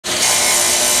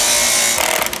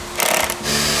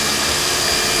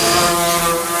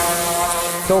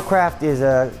Soulcraft is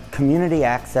a community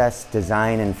access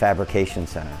design and fabrication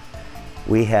center.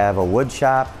 We have a wood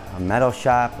shop, a metal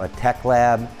shop, a tech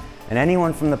lab, and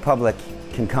anyone from the public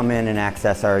can come in and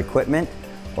access our equipment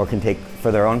or can take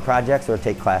for their own projects or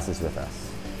take classes with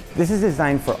us. This is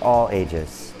designed for all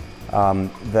ages.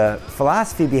 The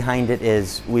philosophy behind it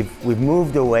is we've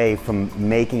moved away from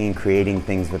making and creating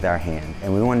things with our hand,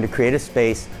 and we wanted to create a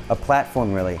space, a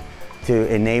platform really, to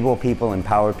enable people,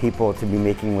 empower people to be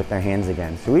making with their hands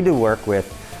again. So we do work with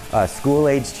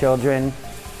school-age children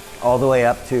all the way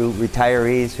up to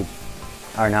retirees who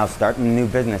are now starting new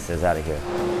businesses out of here.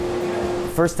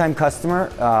 First-time customer,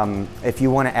 if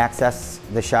you want to access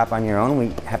the shop on your own, we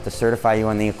have to certify you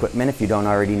on the equipment if you don't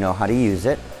already know how to use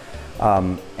it.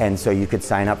 And so you could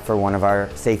sign up for one of our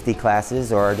safety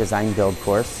classes or our design build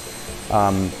course.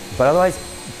 But otherwise,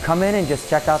 come in and just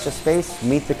check out the space,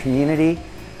 meet the community,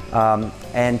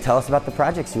 and tell us about the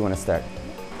projects you want to start.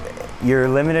 You're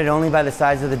limited only by the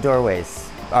size of the doorways.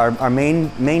 Our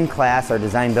main class, our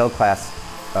design build class,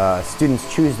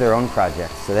 students choose their own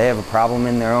projects. So they have a problem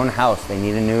in their own house. They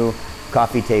need a new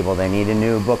coffee table. They need a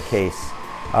new bookcase.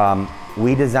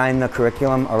 We design the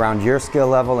curriculum around your skill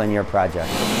level and your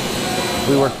project.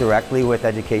 We work directly with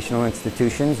educational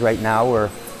institutions. Right now we're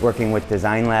working with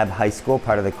Design Lab High School,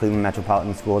 part of the Cleveland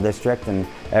Metropolitan School District, and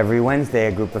every Wednesday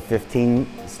a group of 15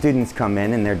 students come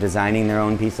in and they're designing their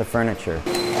own piece of furniture.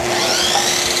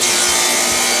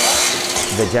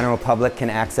 The general public can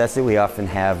access it. We often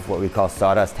have what we call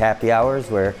sawdust happy hours,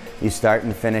 where you start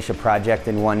and finish a project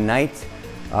in one night.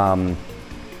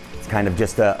 It's kind of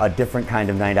just a different kind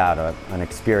of night out, an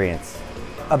experience.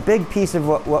 A big piece of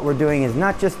what we're doing is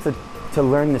not just to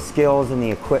learn the skills and the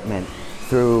equipment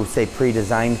through, say,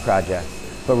 pre-designed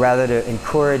projects, but rather to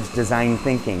encourage design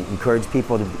thinking, encourage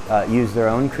people to use their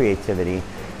own creativity.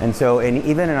 And so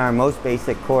even in our most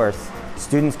basic course,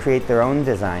 students create their own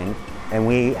design and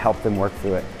we help them work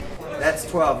through it. That's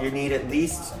 12. You need at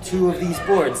least 2 of these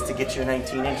boards to get your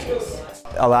 19 inches.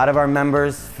 A lot of our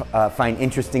members find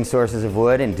interesting sources of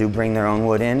wood and do bring their own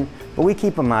wood in, but we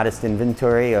keep a modest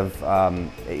inventory of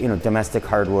domestic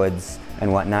hardwoods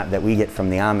and whatnot that we get from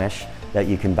the Amish that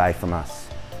you can buy from us.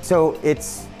 So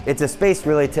it's a space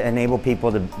really to enable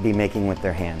people to be making with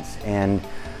their hands. And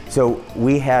so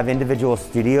we have individual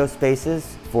studio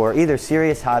spaces for either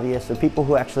serious hobbyists or people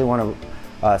who actually want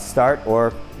to start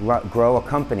or grow a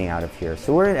company out of here.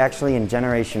 So we're actually in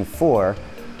generation 4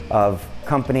 of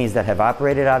companies that have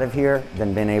operated out of here,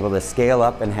 then been able to scale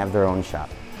up and have their own shop.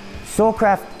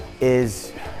 Soulcraft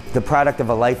is the product of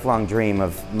a lifelong dream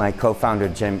of my co-founder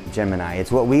Jim and I.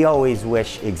 It's what we always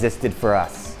wish existed for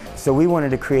us. So we wanted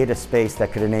to create a space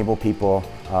that could enable people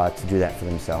to do that for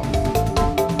themselves.